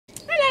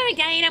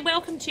again and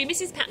welcome to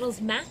Mrs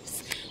Patnell's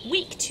Maths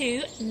Week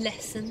 2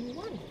 Lesson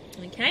 1.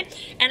 Okay,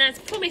 and as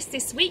promised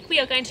this week we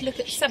are going to look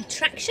at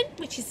subtraction,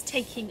 which is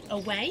taking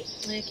away.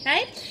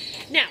 Okay,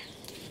 now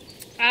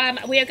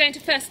we are going to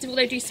first of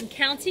all do some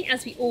counting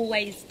as we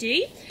always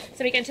do.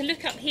 So we're going to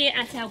look up here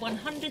at our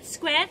 100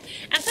 square,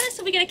 and first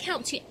of all we're going to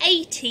count to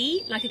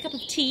 80 like a cup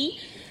of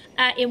tea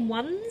in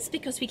ones,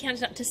 because we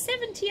counted up to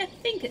 70 I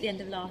think at the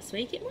end of last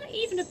week. It might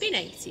even have been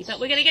 80, but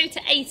we're going to go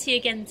to 80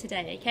 again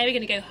today. Okay, we're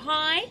going to go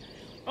high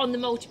on the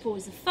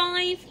multiples of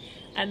 5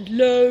 and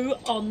low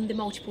on the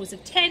multiples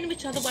of 10,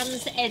 which are the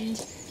ones that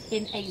end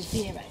in a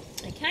 0.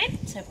 Okay,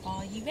 so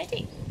are you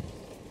ready?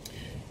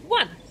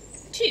 1,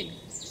 2,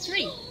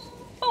 3,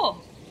 4,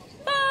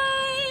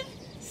 5,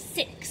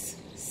 6,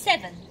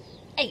 7,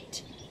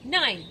 8,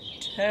 9,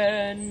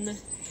 10,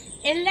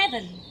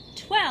 11,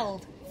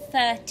 12,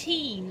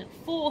 13,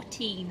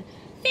 14,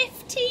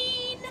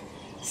 15,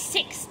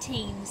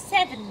 16,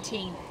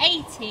 17,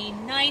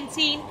 18,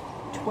 19,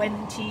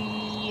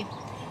 20,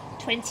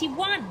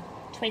 21,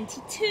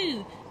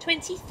 22,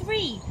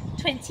 23,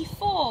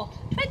 24,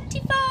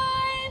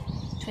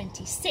 25,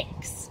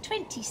 26,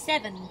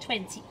 27,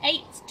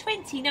 28,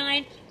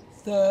 29,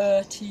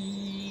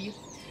 30,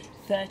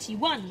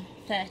 31,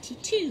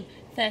 32,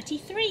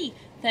 33,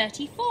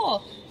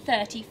 34,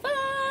 35,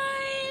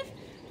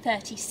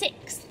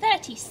 36,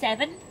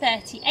 37,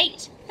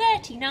 38,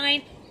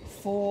 39,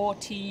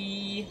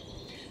 40,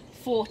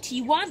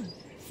 41,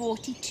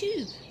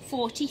 42,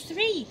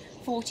 43,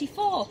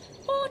 44,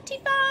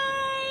 45,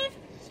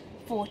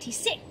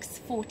 46,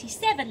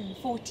 47,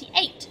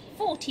 48,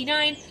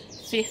 49,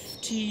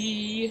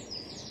 50,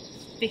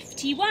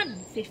 51,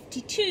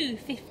 52,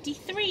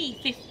 53,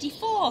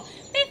 54,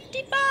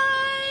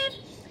 55,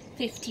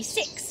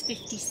 56,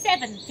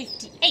 57,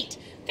 58,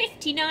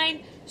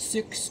 59,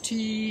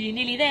 60,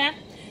 nearly there,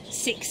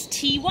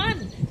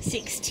 61,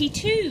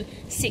 62,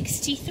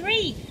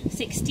 63,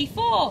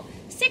 64,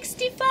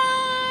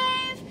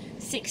 65,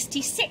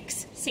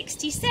 66,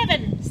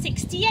 67,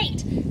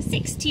 68,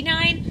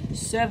 69,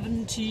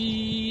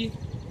 70,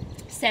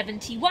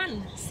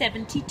 71,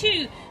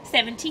 72,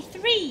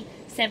 73,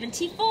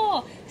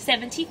 74,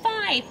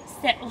 75,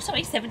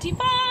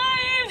 75,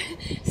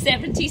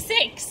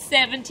 76,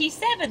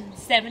 77,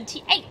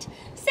 78,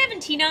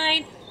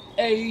 79,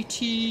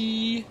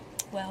 80.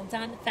 Well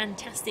done,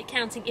 fantastic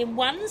counting in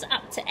ones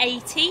up to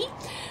 80.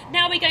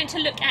 Now we're going to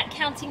look at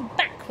counting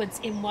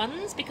backwards in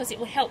ones, because it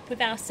will help with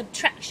our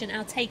subtraction,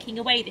 our taking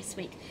away this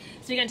week.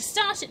 So we're going to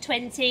start at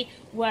 20,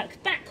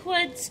 work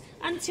backwards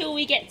until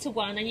we get to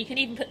 1, and you can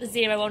even put the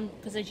 0 on,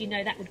 because as you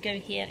know that would go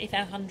here if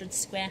our 100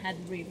 square had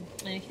room.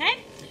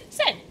 Okay,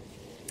 so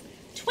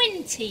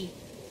 20,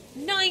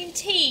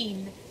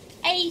 19,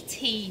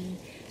 18,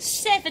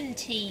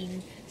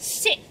 17,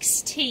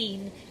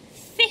 16,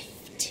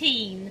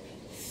 15,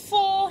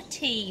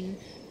 14,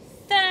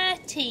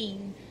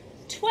 13,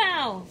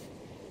 12,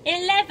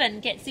 11,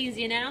 gets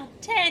easier now,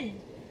 10,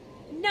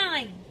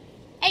 9,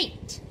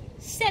 8,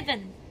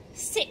 7,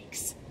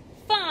 6,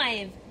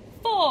 5,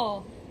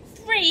 4,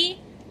 3,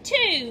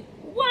 2,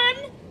 1,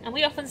 and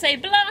we often say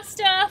blast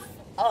off,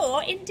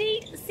 or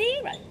indeed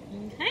 0.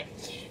 Okay,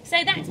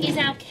 so that is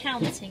our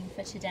counting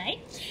for today.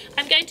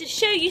 I'm going to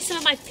show you some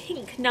of my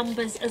pink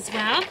numbers as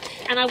well,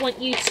 and I want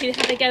you to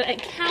have a go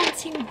at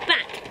counting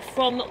back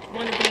from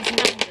one of these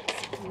numbers.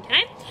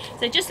 Okay,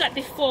 so just like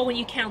before when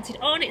you counted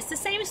on, it's the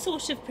same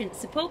sort of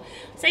principle,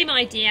 same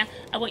idea.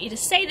 I want you to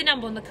say the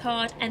number on the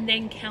card and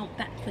then count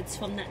backwards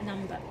from that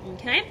number.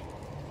 Okay,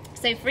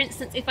 so for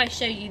instance, if I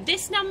show you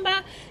this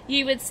number,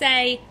 you would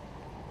say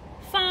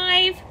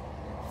 5,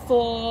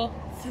 4,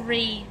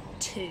 3,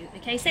 2.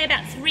 Okay, say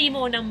about 3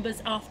 more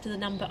numbers after the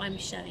number I'm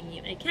showing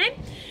you. Okay,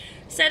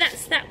 so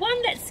that's that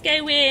one. Let's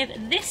go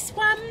with this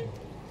one.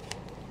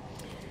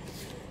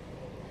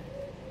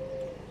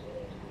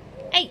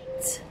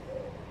 8.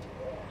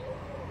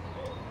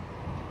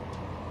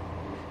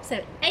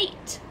 So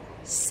 8,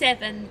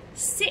 7,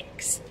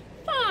 6,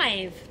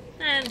 5.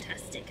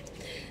 Fantastic.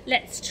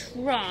 Let's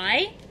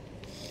try.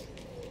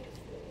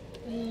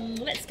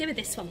 Let's go with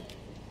this one.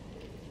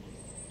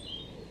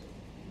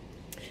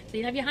 So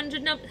you have your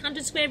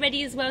 100 square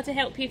ready as well to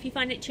help you if you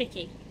find it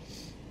tricky.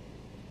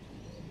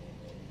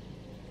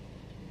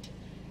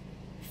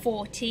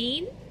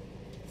 14,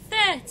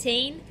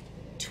 13,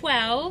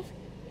 12,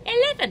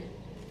 11.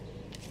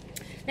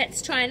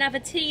 Let's try another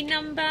T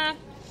number.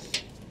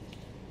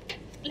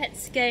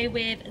 Let's go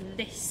with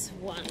this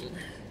one.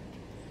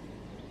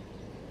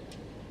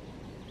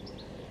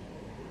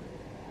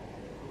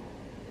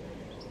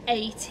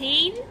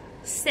 18,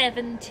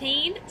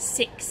 17,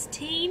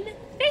 16,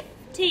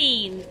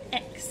 15.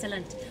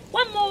 Excellent.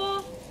 One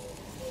more.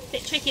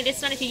 Bit tricky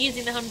this one if you're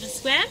using the 100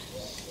 square.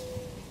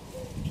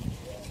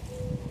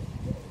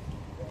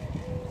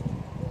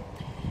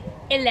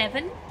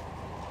 11,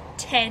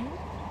 10,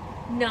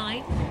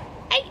 9,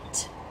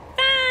 8.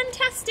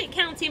 Fantastic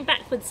counting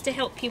backwards to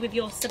help you with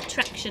your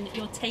subtraction,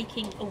 your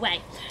taking away.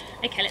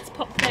 Okay, let's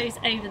pop those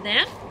over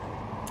there.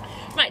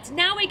 Right,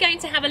 now we're going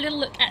to have a little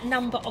look at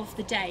number of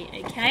the day,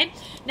 okay?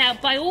 Now,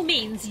 by all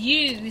means,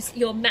 use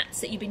your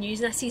mats that you've been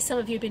using. I see some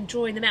of you have been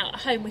drawing them out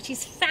at home, which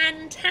is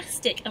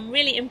fantastic. I'm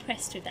really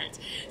impressed with that.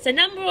 So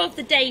number of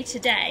the day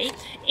today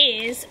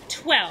is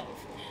 12.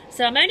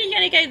 So I'm only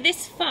going to go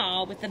this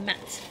far with the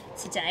mat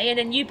today, and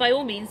then you, by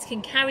all means,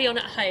 can carry on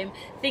at home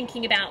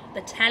thinking about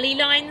the tally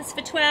lines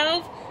for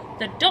 12,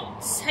 the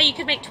dots, how you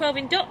could make 12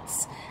 in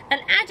dots, an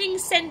adding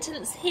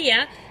sentence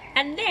here,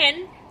 and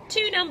then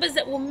two numbers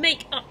that will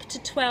make up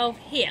to 12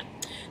 here.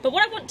 But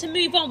what I want to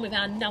move on with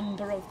our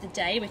number of the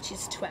day, which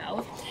is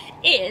 12,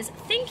 is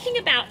thinking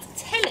about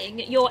telling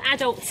your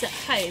adults at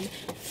home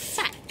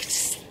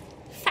facts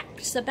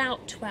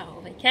about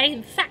 12, okay?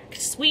 And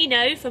facts, we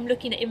know from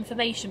looking at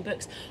information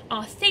books,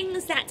 are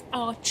things that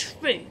are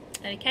true,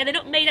 okay? They're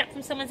not made up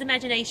from someone's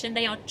imagination,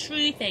 they are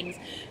true things,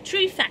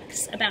 true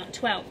facts about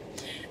 12.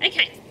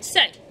 Okay,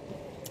 so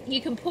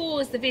you can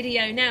pause the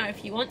video now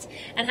if you want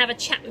and have a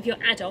chat with your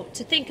adult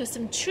to think of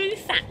some true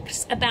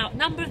facts about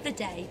number of the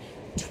day,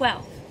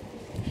 12.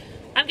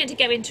 I'm going to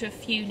go into a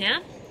few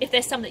now. If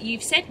there's some that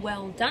you've said,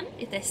 well done.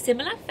 If they're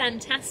similar,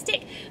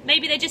 fantastic.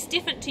 Maybe they're just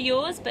different to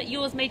yours, but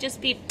yours may just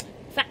be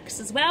facts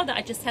as well that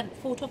I just hadn't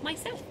thought of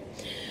myself.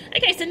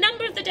 Okay, so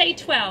number of the day,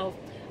 12.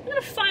 I'm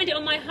going to find it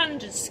on my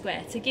 100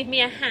 square to give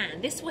me a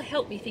hand. This will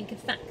help me think of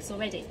facts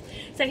already.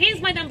 So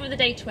here's my number of the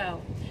day,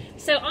 12.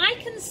 So I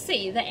can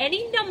see that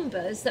any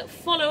numbers that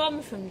follow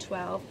on from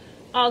 12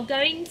 are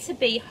going to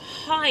be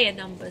higher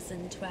numbers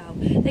than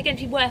 12. They're going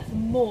to be worth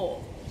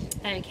more.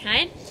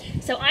 Okay,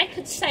 so I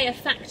could say a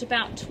fact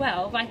about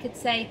 12. I could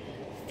say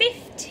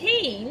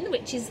 15,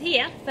 which is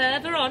here,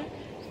 further on,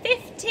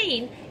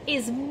 15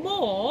 is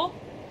more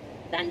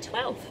than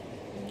 12.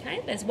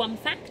 Okay, there's one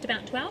fact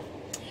about 12.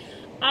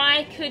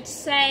 I could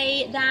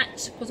say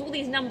that, because all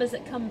these numbers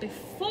that come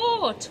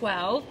before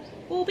 12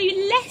 will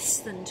be less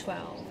than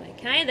 12,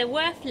 okay? They're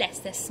worth less,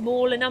 they're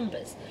smaller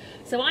numbers.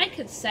 So I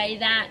could say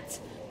that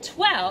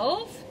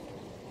 12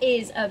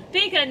 is a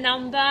bigger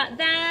number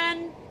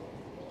than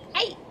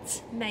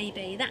 8,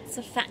 maybe. That's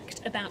a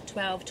fact about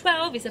 12.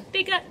 12 is a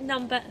bigger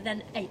number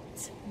than 8,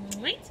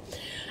 right?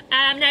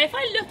 Now, if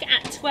I look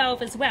at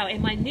 12 as well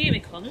in my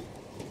Numicon,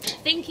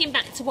 thinking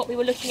back to what we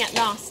were looking at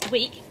last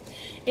week,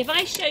 if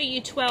I show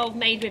you 12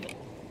 made with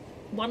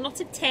one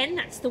lot of 10,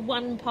 that's the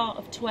one part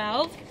of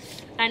 12,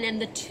 and then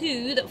the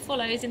 2 that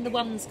follows in the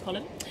ones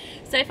column.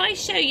 So if I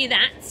show you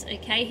that,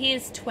 okay,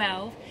 here's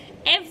 12,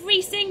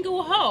 every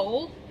single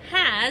whole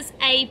has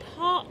a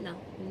partner,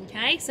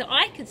 okay? So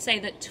I could say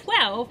that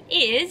 12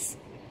 is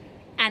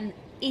an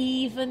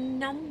even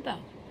number,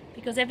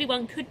 because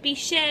everyone could be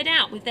shared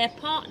out with their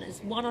partners,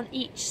 one on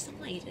each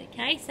side,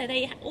 okay? So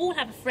they all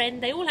have a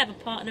friend, they all have a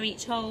partner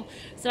each whole,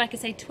 so I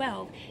could say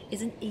 12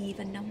 is an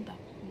even number,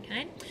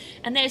 okay?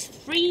 And there's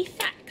 3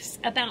 facts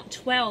about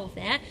 12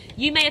 there.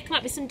 You may have come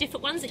up with some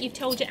different ones that you've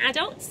told your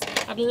adults.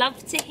 I'd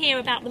love to hear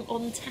about them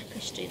on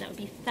Tapestry. That would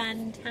be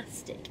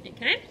fantastic,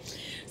 okay?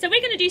 So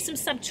we're going to do some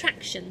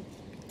subtraction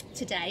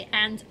today,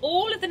 and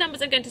all of the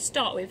numbers I'm going to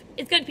start with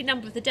is going to be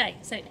number of the day.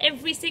 So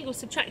every single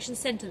subtraction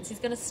sentence is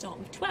going to start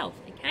with 12,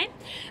 okay?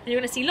 And you're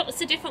going to see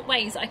lots of different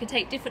ways that I can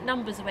take different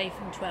numbers away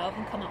from 12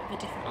 and come up with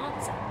a different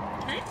answer,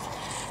 okay?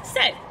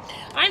 So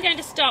I'm going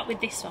to start with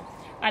this one.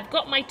 I've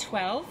got my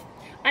 12.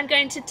 I'm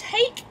going to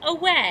take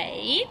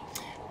away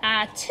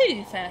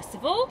 2 first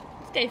of all.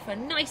 Let's go for a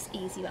nice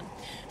easy one.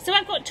 So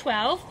I've got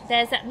 12,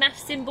 there's that math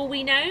symbol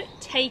we know,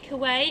 take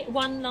away,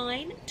 one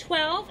line,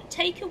 12,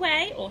 take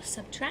away or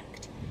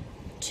subtract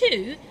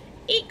 2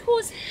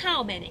 equals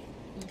how many?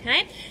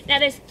 Okay, now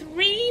there's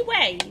 3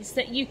 ways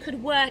that you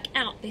could work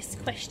out this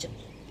question.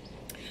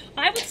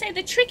 I would say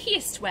the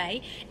trickiest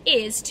way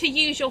is to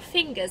use your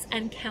fingers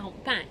and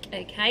count back,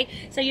 okay?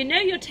 So you know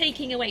you're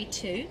taking away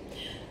 2.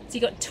 So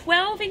you've got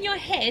 12 in your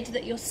head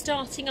that you're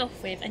starting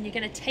off with, and you're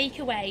going to take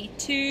away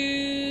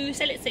 2,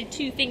 so let's say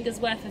 2 fingers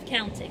worth of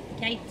counting,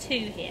 okay? 2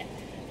 here.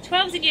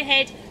 12's in your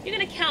head, you're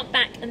going to count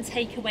back and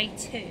take away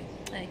 2.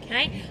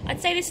 Okay, I'd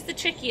say this is the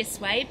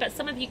trickiest way, but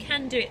some of you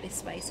can do it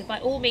this way, so by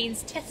all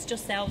means test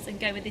yourselves and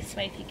go with this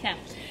way if you can.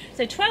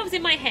 So 12's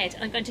in my head,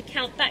 I'm going to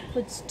count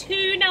backwards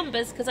 2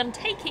 numbers because I'm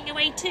taking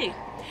away 2.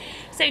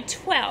 So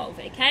 12,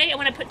 okay, and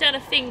when I put down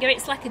a finger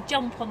it's like a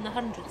jump on the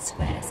 100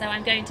 square, so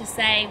I'm going to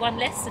say 1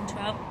 less than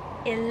 12,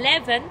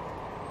 11,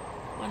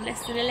 1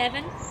 less than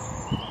 11,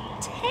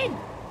 10.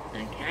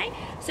 Okay,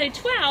 so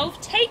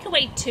 12, take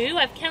away 2,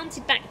 I've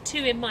counted back 2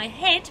 in my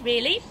head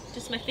really,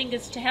 just my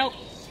fingers to help.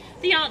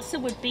 The answer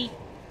would be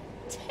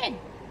 10.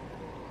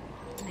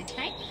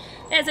 Okay,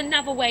 there's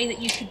another way that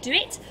you could do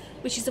it,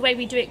 which is the way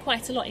we do it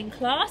quite a lot in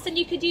class, and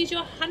you could use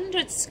your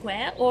 100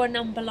 square or a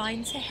number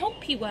line to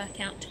help you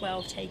work out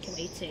 12 take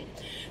away 2.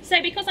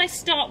 So because I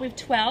start with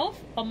 12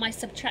 on my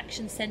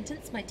subtraction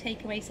sentence, my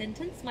takeaway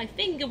sentence, my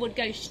finger would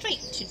go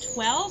straight to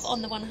 12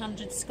 on the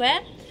 100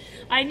 square.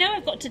 I know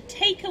I've got to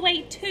take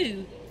away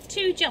 2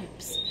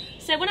 jumps.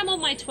 So when I'm on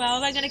my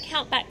 12, I'm going to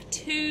count back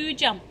 2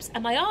 jumps,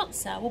 and my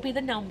answer will be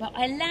the number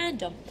I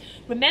land on.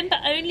 Remember,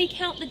 only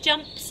count the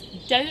jumps,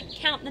 don't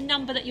count the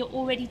number that you're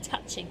already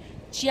touching,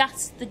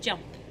 just the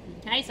jump,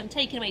 Okay, so I'm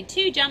taking away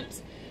 2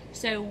 jumps.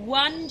 So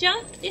 1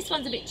 jump. This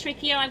one's a bit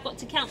trickier. I've got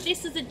to count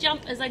this as a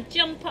jump as I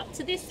jump up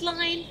to this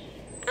line.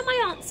 And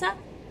my answer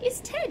is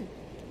 10.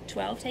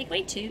 12 take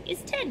away 2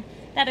 is 10.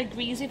 That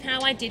agrees with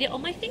how I did it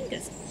on my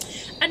fingers.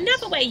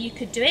 Another way you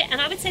could do it,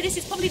 and I would say this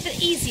is probably the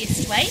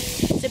easiest way,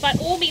 so by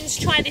all means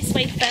try this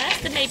way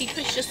first and maybe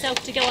push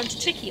yourself to go on to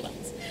tricky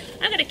ones.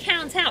 I'm going to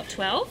count out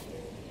 12.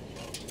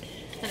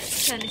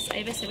 Let's turn this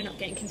over so we're not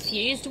getting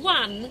confused.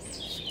 1,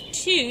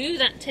 2,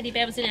 that teddy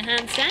bear was in a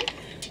handstand.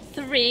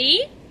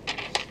 3,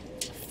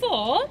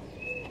 4,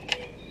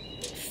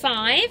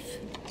 5,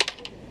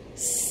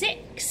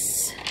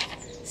 6,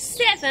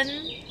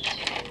 7,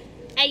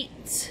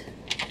 8,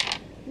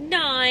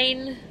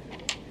 9,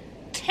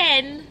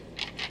 10,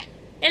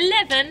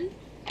 11,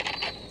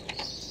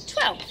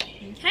 12.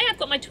 Okay, I've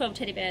got my 12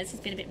 teddy bears.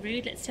 He's been a bit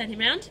rude. Let's turn him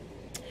around.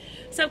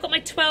 So I've got my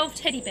 12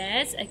 teddy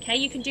bears. Okay,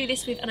 you can do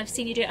this with, and I've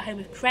seen you do it at home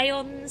with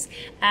crayons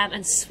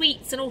and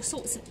sweets and all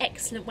sorts of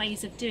excellent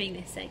ways of doing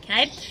this.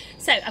 Okay,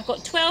 so I've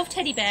got 12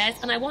 teddy bears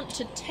and I want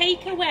to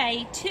take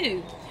away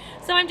 2.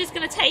 So I'm just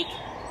going to take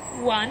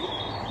 1,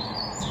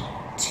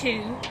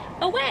 2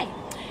 away.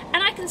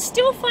 And I can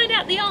still find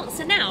out the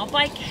answer now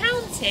by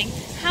counting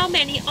how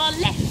many are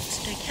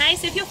left, okay?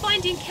 So if you're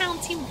finding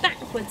counting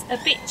backwards a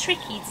bit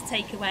tricky to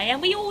take away,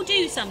 and we all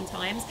do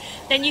sometimes,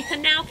 then you can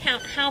now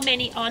count how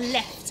many are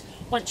left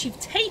once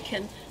you've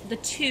taken the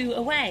 2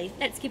 away.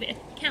 Let's give it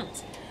a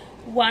count.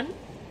 1,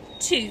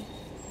 2,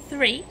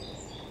 3,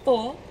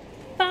 4,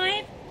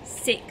 5,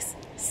 6,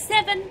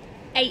 7,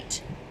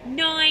 8,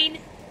 9,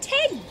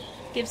 10.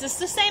 Gives us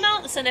the same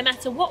answer no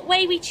matter what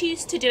way we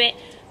choose to do it.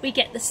 We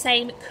get the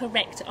same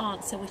correct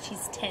answer, which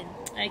is 10.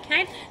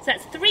 Okay, so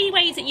that's 3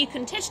 ways that you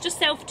can test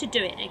yourself to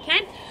do it.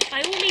 Okay,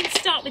 by all means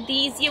start with the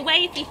easier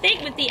way if you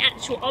think, with the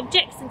actual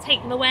objects, and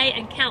take them away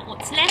and count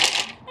what's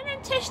left, and then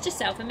test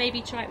yourself and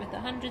maybe try it with the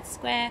 100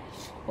 square,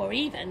 or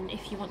even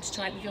if you want to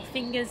try it with your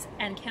fingers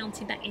and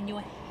counting back in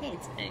your head.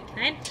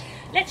 Okay,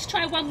 let's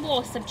try one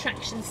more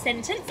subtraction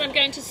sentence. I'm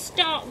going to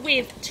start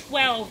with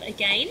 12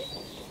 again.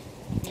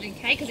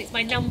 Okay, because it's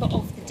my number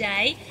of the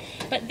day,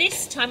 but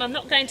this time I'm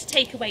not going to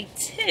take away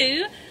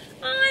 2,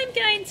 I'm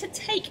going to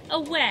take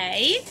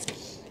away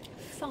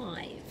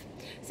 5.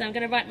 So I'm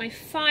going to write my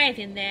 5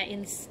 in there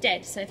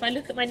instead. So if I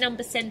look at my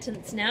number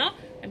sentence now,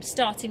 I'm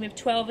starting with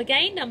 12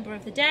 again, number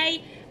of the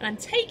day, and I'm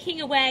taking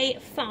away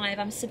 5,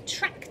 I'm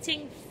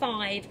subtracting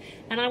 5,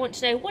 and I want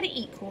to know what it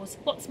equals.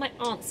 What's my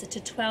answer to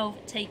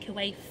 12 take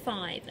away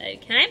 5,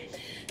 okay?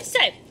 So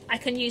I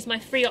can use my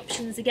 3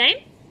 options again.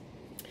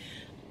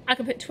 I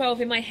can put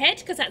 12 in my head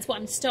because that's what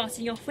I'm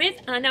starting off with,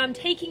 and I know I'm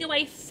taking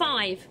away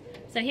 5.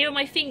 So here are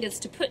my fingers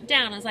to put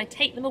down as I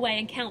take them away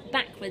and count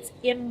backwards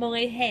in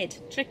my head.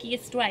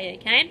 Trickiest way,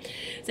 okay?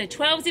 So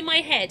 12's in my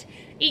head.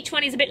 Each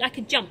one is a bit like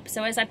a jump.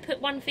 So as I put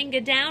one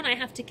finger down, I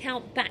have to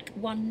count back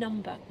one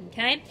number,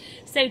 okay?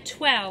 So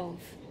 12,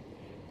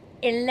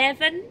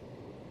 11,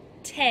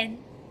 10,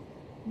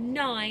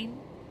 9,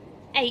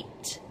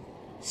 8,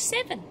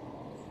 7.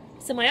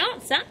 So my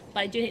answer,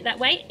 by doing it that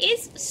way,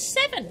 is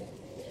 7.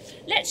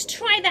 Let's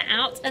try that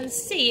out and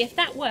see if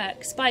that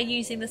works by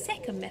using the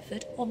second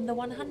method on the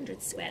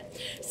 100 square.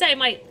 So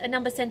my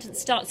number sentence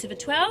starts with a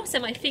 12, so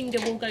my finger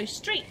will go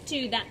straight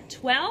to that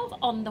 12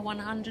 on the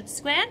 100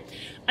 square.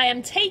 I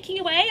am taking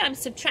away, I'm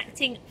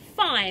subtracting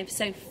 5,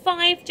 so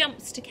 5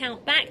 jumps to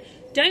count back.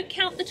 Don't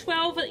count the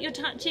 12 that you're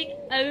touching,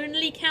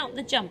 only count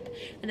the jump.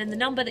 And then the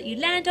number that you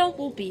land on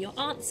will be your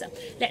answer.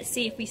 Let's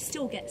see if we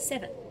still get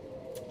 7.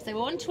 So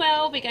on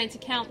 12, we're going to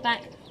count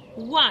back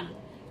 1.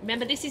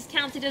 Remember, this is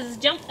counted as a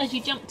jump as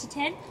you jump to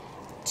 10.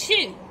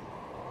 2,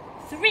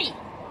 3,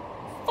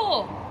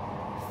 4,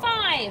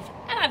 5.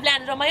 And I've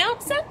landed on my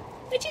answer,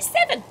 which is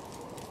 7.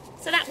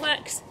 So that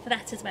works for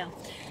that as well.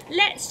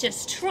 Let's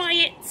just try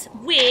it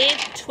with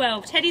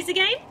 12 teddies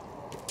again.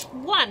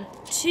 1,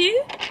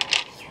 2,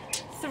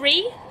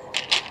 3,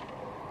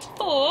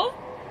 4,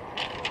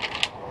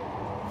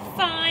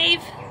 5,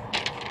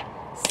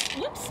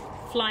 whoops,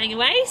 flying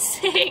away,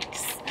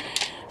 6,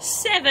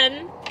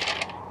 7,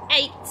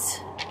 8,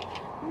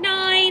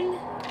 9,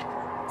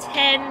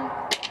 10,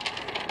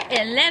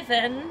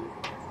 11,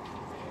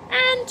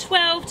 and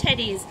 12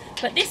 teddies.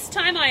 But this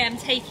time I am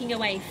taking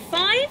away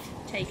 5.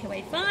 Take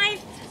away 5.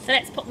 So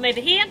let's put them over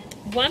here.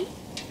 1,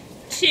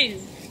 2,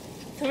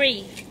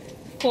 3,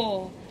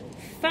 4,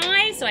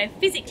 5. So I've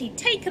physically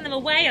taken them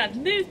away. I've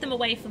moved them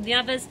away from the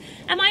others.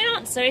 And my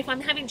answer, if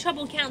I'm having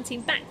trouble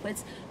counting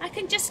backwards, I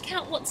can just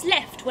count what's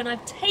left when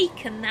I've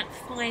taken that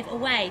 5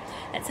 away.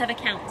 Let's have a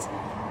count.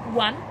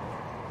 1,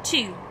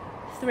 2,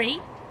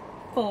 3,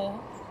 4,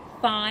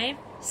 5,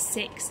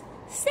 6,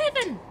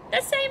 7.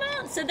 The same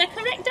answer, the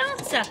correct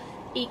answer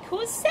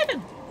equals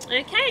 7.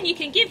 Okay, and you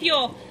can give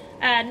your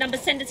number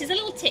sentences a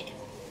little tick.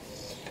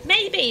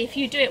 Maybe if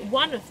you do it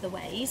one of the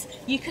ways,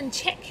 you can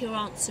check your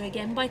answer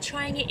again by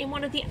trying it in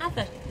one of the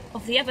other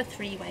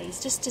 3 ways,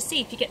 just to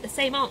see if you get the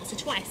same answer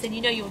twice, and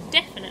you know you're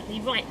definitely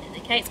right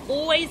then, okay? It's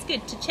always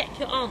good to check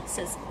your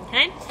answers,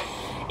 okay?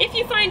 If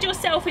you find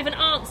yourself with an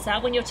answer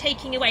when you're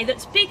taking away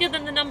that's bigger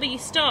than the number you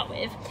start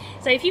with,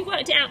 so if you've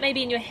worked it out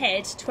maybe in your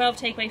head, 12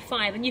 take away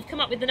 5, and you've come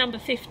up with the number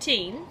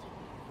 15,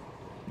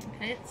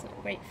 okay, it's not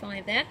a great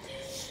 5 there,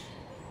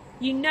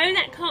 you know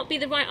that can't be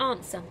the right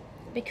answer.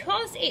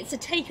 Because it's a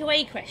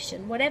takeaway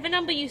question, whatever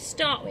number you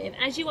start with,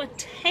 as you are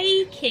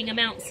taking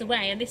amounts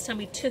away, and this time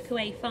we took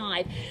away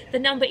 5, the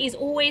number is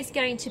always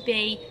going to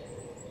be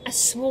a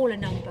smaller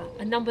number,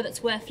 a number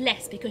that's worth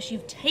less because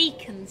you've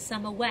taken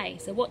some away.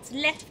 So what's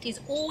left is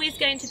always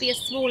going to be a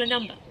smaller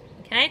number,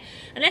 okay?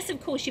 Unless, of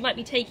course, you might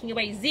be taking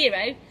away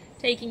 0,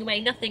 taking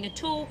away nothing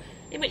at all,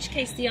 in which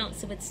case the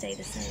answer would stay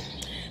the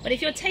same. But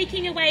if you're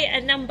taking away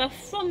a number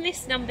from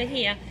this number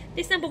here,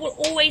 this number will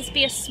always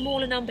be a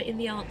smaller number in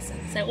the answer.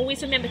 So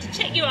always remember to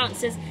check your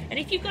answers, and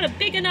if you've got a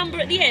bigger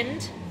number at the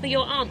end for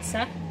your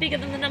answer, bigger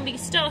than the number you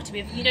started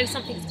with, you know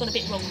something's gone a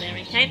bit wrong there,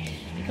 okay?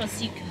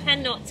 Because you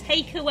cannot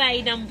take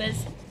away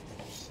numbers,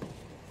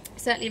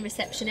 certainly in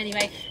reception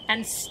anyway,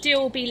 and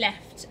still be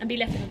left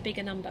with a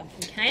bigger number,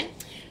 okay?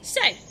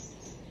 So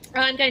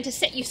I'm going to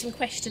set you some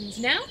questions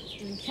now,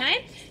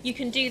 okay? You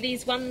can do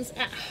these ones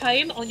at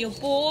home on your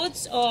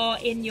boards or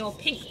in your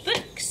pink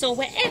books or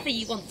wherever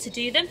you want to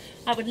do them.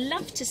 I would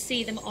love to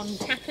see them on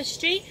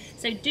Tapestry,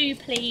 so do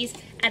please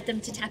add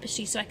them to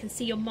Tapestry so I can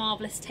see your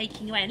marvellous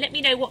taking away. And let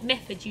me know what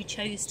method you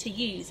chose to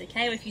use,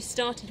 okay? Or if you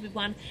started with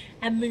one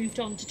and moved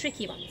on to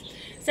tricky ones.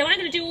 So I'm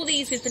going to do all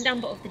these with the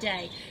number of the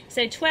day.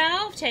 So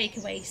 12 take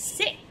away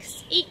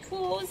 6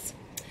 equals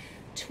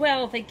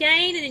 12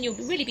 again, and then you'll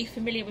really be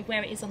familiar with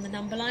where it is on the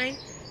number line.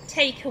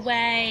 Take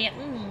away,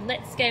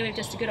 let's go with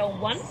just a good old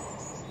 1.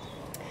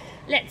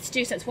 Let's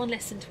do, so it's 1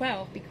 less than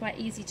 12, be quite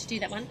easy to do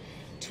that one.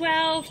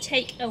 12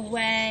 take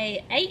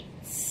away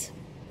 8.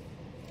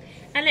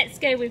 And let's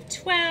go with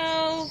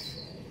 12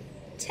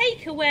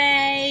 take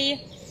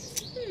away,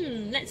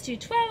 let's do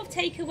 12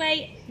 take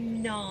away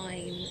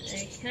 9,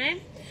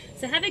 okay?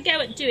 So have a go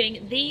at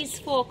doing these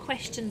 4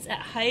 questions at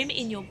home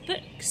in your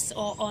books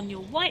or on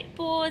your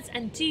whiteboards,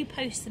 and do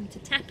post them to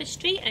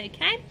Tapestry,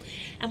 okay?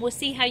 And we'll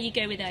see how you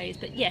go with those.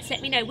 But yes,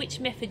 let me know which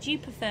method you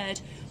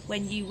preferred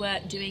when you were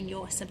doing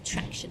your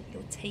subtraction,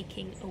 your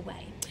taking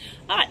away.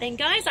 All right then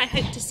guys, I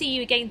hope to see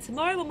you again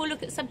tomorrow when we'll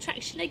look at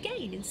subtraction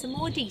again in some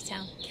more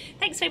detail.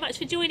 Thanks very much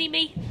for joining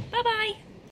me. Bye bye.